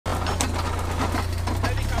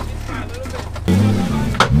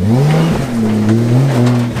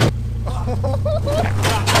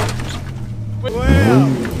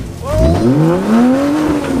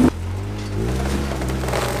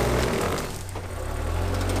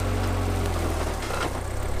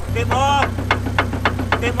Bit more.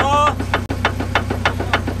 Bit more.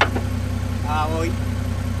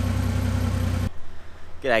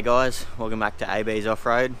 G'day guys, welcome back to SASed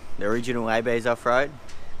Offroad, the original SASed Offroad.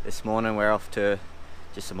 This morning we're off to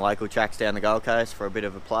just some local tracks down the Gold Coast for a bit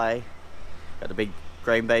of a play. Got the big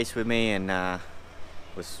green beast with me and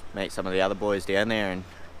was meet some of the other boys down there and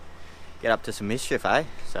get up to some mischief, eh?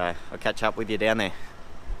 So I'll catch up with you down there.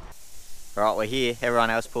 Alright, we're here. Everyone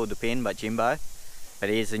else pulled the pin but Jimbo. But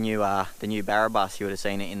here's the new barra bus. You would have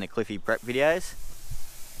seen it in the Cliffy prep videos.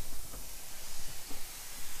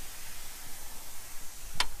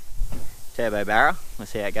 Turbo barra.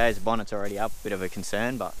 Let's see how it goes. The bonnet's already up. Bit of a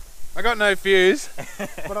concern, but I got no fuse,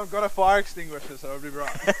 but I've got a fire extinguisher, so I'll be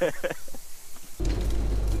right.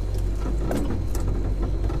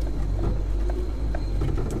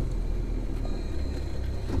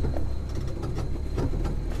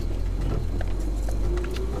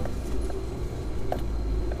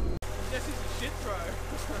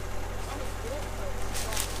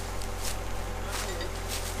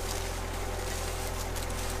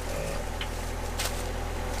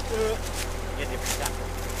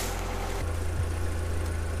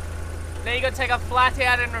 Now you gotta take a flat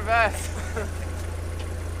out in reverse.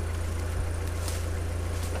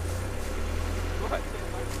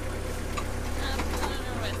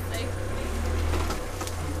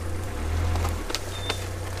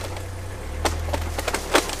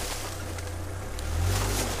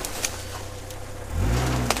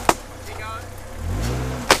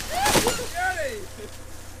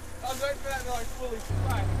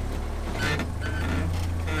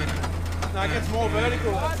 No, it gets more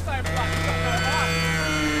vertical.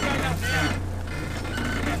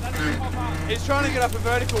 He's trying to get up a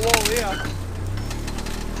vertical wall here.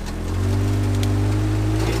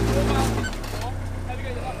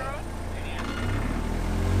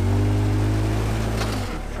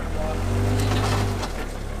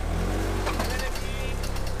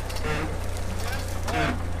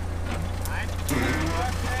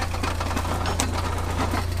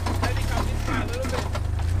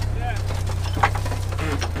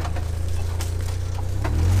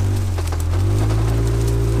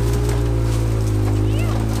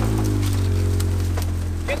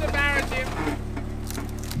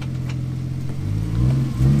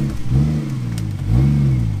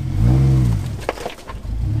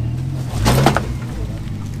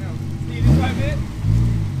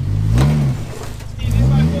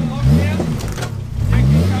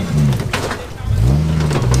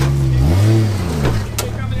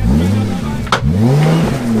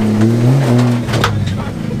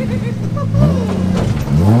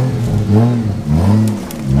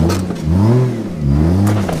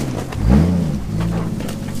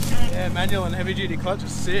 Manual and heavy duty clutch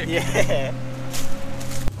is sick. yeah.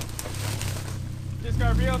 Just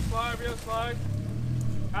go real slow.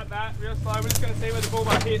 At that, real slow. We're just going to see where the bull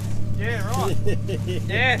bar hits. Yeah, right.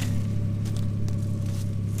 Yeah.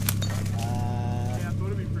 Yeah, I thought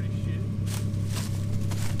it'd be pretty shit.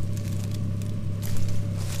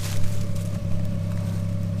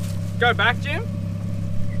 Go back, Jim.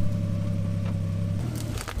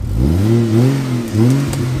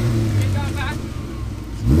 Keep going back.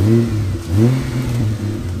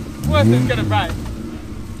 Worse than gonna break.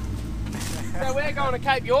 So we're going to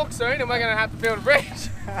Cape York soon and we're going to have to build a bridge.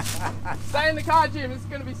 Stay in the car, Jim, it's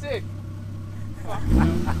going to be sick. Slow.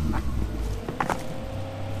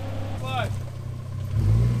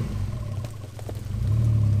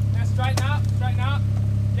 Now straighten up.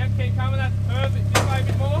 Yep, keep coming, that's perfect. This way a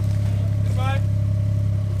bit more. This way.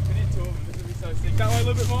 We need two of them, this will be so sick. That way a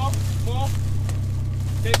little bit more.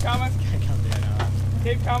 Keep coming.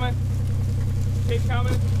 Keep coming. Keep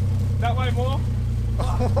coming. That way more.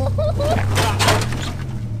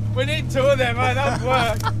 We need two of them, mate. That would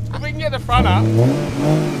work. If we can get the front up.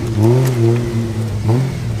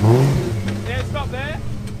 Yeah, stop there.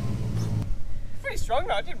 Pretty strong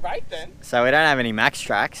though, I didn't break then. So we don't have any max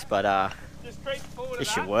tracks, but just creep forward.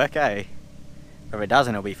 this should work, eh? If it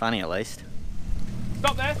doesn't, it'll be funny at least.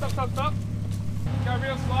 Stop there, stop. Go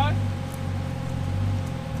real slow.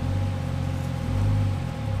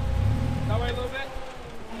 That way a little bit.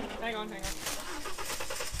 Hang on.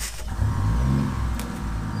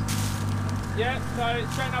 Yeah, so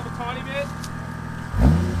straighten up a tiny bit.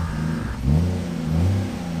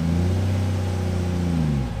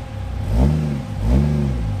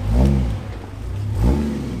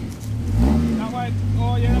 That way,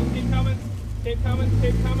 oh yeah, keep coming.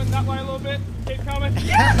 That way a little bit. Keep coming.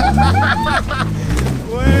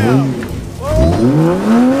 Wow. Whoa.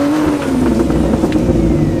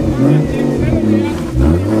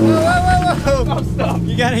 I'm stuck.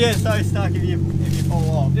 You're gonna get so stuck if you fall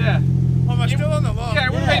off. Yeah. Oh, am I still on the log? Yeah,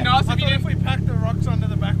 it would have been nice I if you thought didn't. if we packed the rocks onto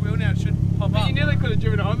the back wheel now, it should pop But up. you nearly could have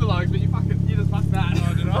driven it on the logs, but you just fucked that.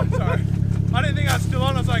 Oh, did I? Sorry. I didn't think I was still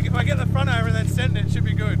on. I was like, if I get the front over and then send it, it should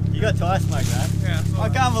be good. You got tire smoke, man. Yeah. I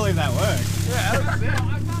can't believe that worked. Yeah, that was it.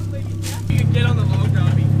 I can't believe you can. If you could get on the log, that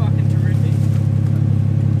would be fucking terrific.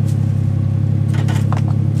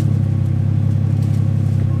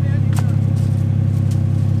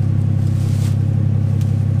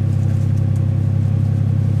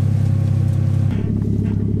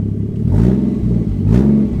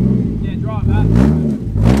 Yeah, drive that.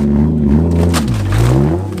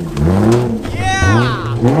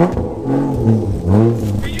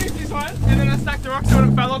 We used this one, and then I stacked the rocks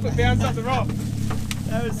on it, fell off, it bounced off the rock.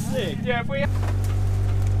 That was sick. Yeah, if we. Yeah,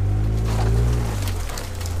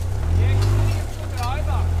 you need to flip it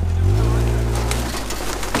over.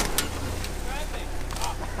 Perfect.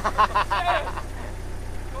 Yeah.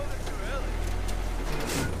 Called it too early.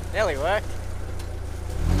 Nearly worked.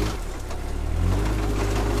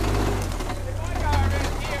 If I go around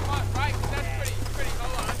here, it might break, 'cause that's pretty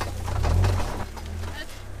hollow.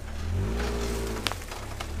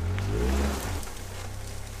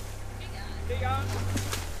 Keep going.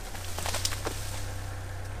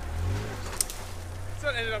 So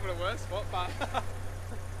it ended up in a worse spot, but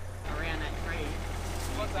Around that tree.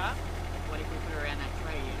 what's that? What if we put it around that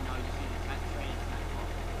tree and I'll just use a fat tree and snap off?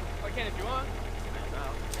 I can if you want. May as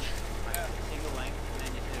well. Like Yeah. single length and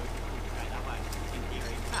then just do it straight that way. In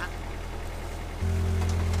theory.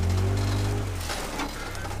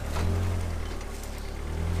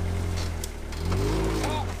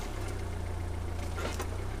 Oh.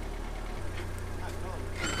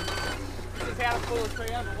 This is how to pull a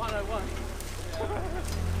tree over 101.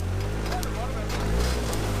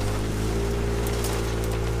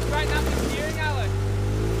 Straighten up your steering, Alex.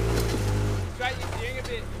 Straighten your steering a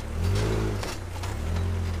bit.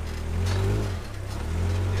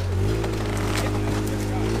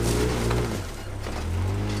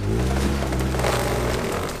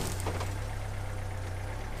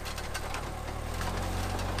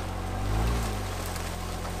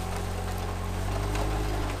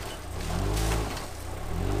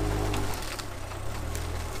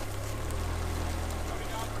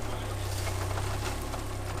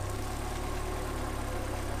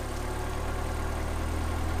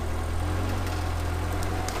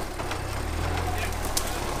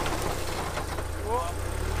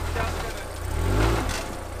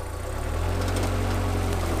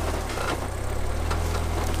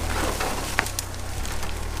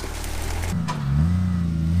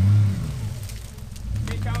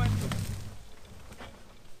 Keep coming.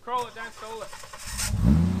 Crawl it, don't stall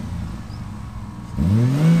it.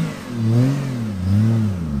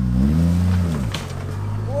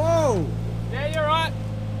 Whoa! Yeah, you're right.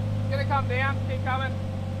 It's gonna come down. Keep coming.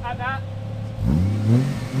 At that.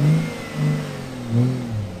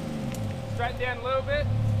 Straighten down a little bit.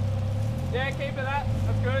 Yeah, keep it that.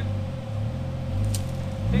 That's good.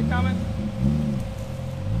 Keep coming.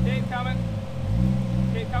 Keep coming.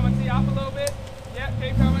 Keep coming. See up a little bit. Yeah,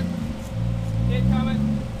 keep coming. Keep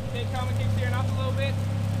coming. Keep coming. Keep steering up a little bit.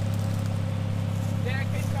 Yeah,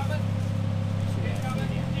 keep coming. Keep coming.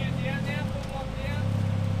 Yeah, down now. Full lock down.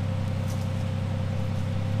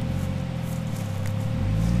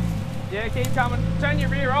 Yeah, keep coming. Turn your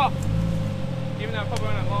rear off. Even though it probably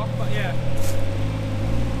won't unlock, but yeah.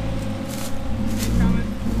 Keep coming.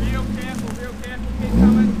 Real careful, keep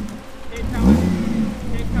coming. Keep coming.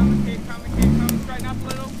 Keep coming, keep coming, keep coming. Straighten up a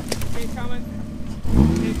little. Keep coming.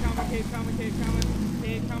 Keep coming, keep coming, keep coming.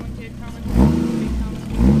 Keep coming, keep coming. Keep coming, keep coming, keep coming.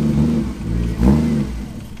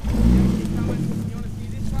 Keep coming. You want to see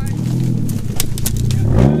this way? Yeah,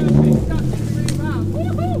 perfect. Start this really well.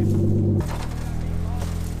 Woohoo!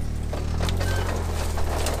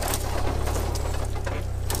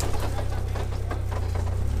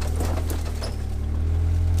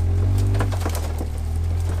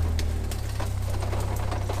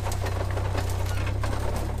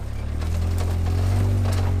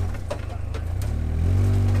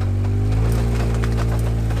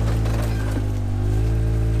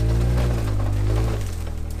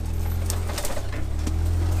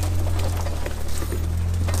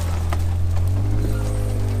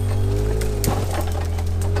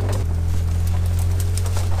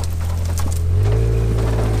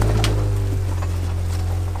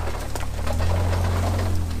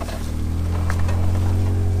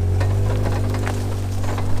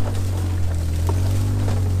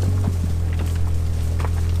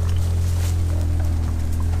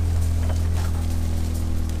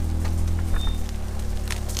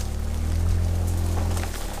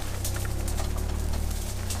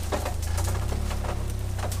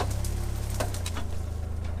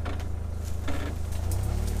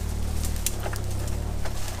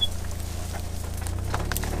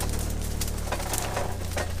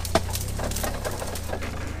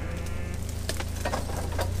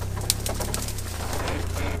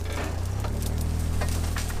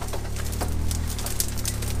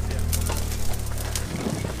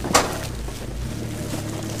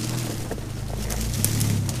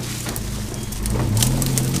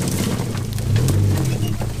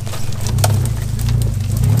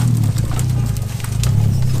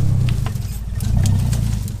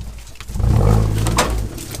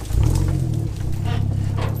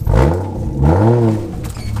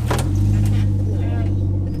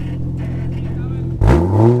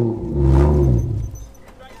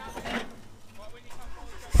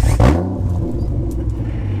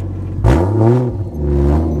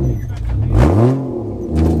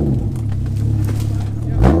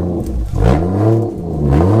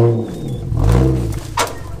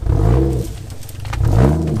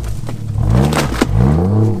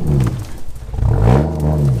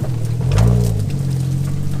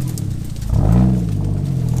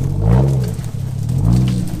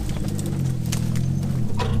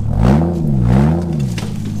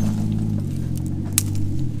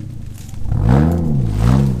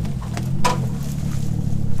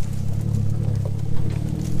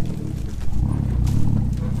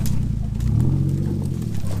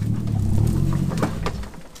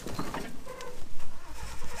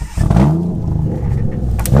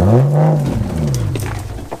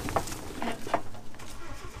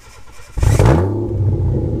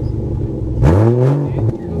 You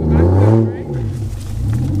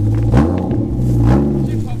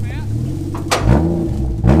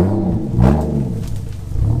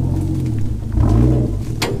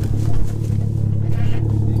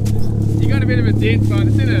got a bit of a dent, but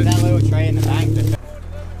it's in a... That little tree in the bank.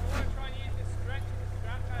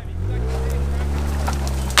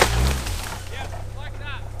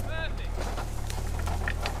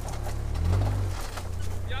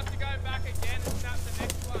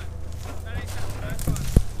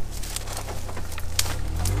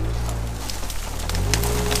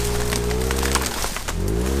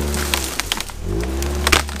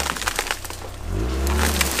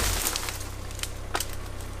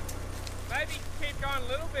 Maybe keep going a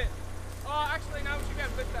little bit. Oh, actually, no, we should be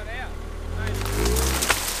able to lift that out. Maybe.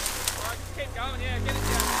 Alright, just keep going, yeah, get it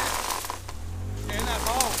down there. Yeah, in that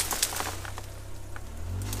hole.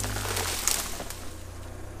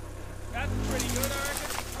 That's pretty good, I reckon,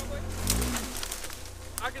 probably.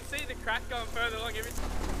 I can see the crack going further along every time.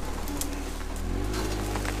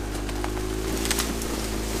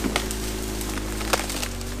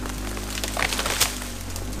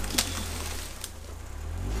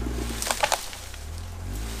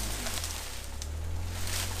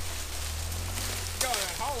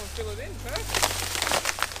 And fill it in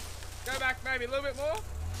first. Go back maybe a little bit more.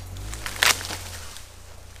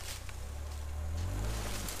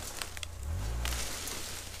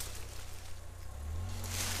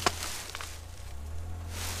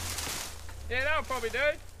 Yeah, that'll probably do.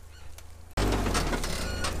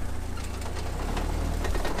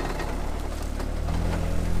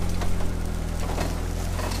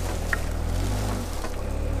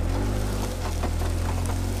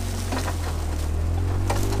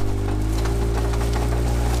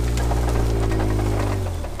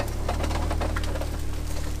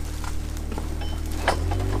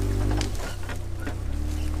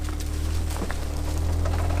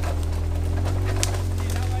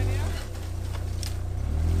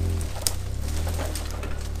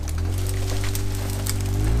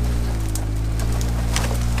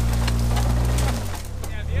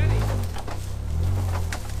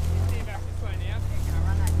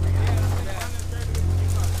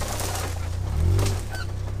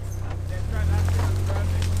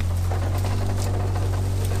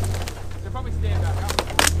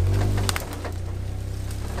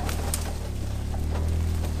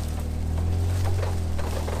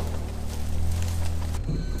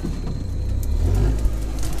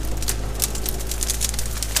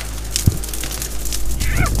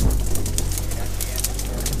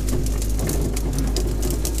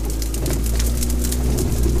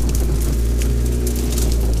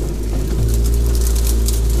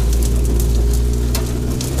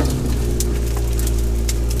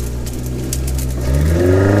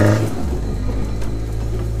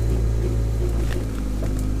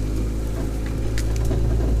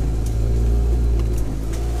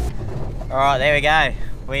 Alright, there we go.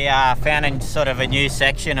 We found a sort of a new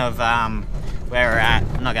section of where we're at.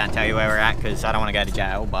 I'm not going to tell you where we're at because I don't want to go to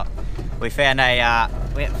jail, but we found a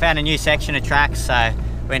new section of tracks, so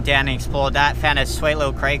went down and explored that. Found a sweet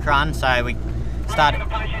little creek run, so we started.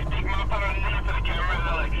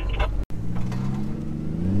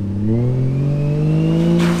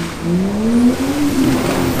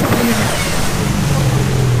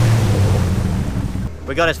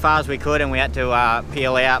 We got as far as we could and we had to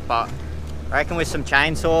peel out, but I reckon with some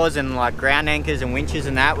chainsaws and like ground anchors and winches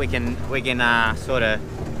and that, we can sort of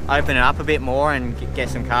open it up a bit more and get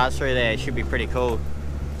some cars through there. It should be pretty cool.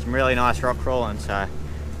 Some really nice rock crawling. So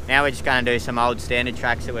now we're just going to do some old standard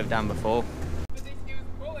tracks that we've done before.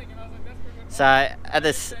 So at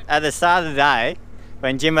the start of the day,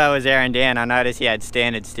 when Jimbo was airing down, I noticed he had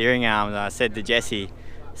standard steering arms. I said to Jesse,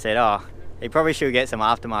 I said, oh, he probably should get some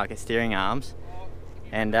aftermarket steering arms.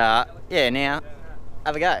 And yeah, now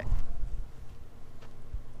have a go.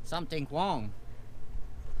 Something wrong.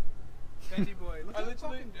 Bendy boy. I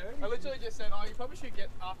literally just said, oh, you probably should get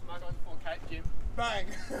aftermarket on 4K, Jim. Bang.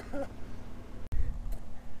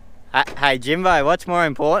 Hey Jimbo, what's more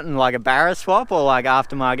important, like a barra swap or like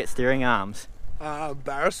aftermarket steering arms?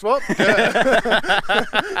 Barra swap?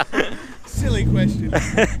 Silly question.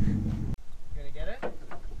 Gonna get it?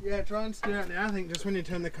 Yeah, try and steer it now. I think just when you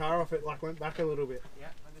turn the car off, it like went back a little bit. Yeah,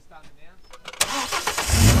 I'm just starting it down.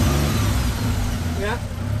 Yeah.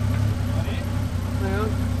 Hang on.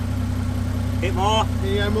 Bit more. Can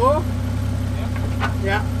you go more?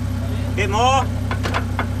 Yeah. Bit more.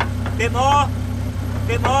 Bit more.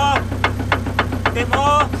 Bit more. Bit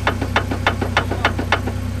more.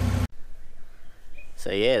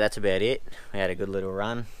 So yeah, that's about it. We had a good little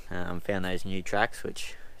run. Found those new tracks,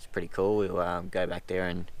 which is pretty cool. We'll go back there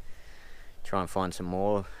and try and find some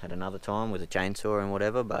more at another time with a chainsaw and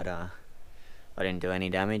whatever, but I didn't do any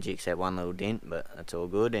damage except one little dent, but that's all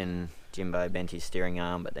good. And Jimbo bent his steering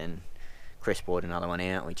arm, but then Chris brought another one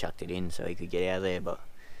out and we chucked it in so he could get out of there. But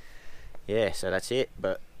yeah, so that's it.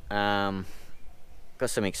 But got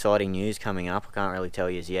some exciting news coming up. I can't really tell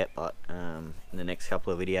you yet, but in the next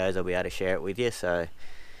couple of videos I'll be able to share it with you, so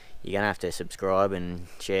you're gonna have to subscribe and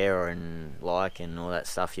share and like and all that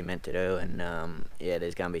stuff you're meant to do. And yeah,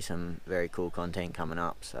 there's gonna be some very cool content coming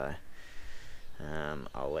up, so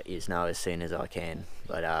I'll let you know as soon as I can.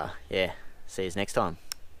 But yeah, see you next time.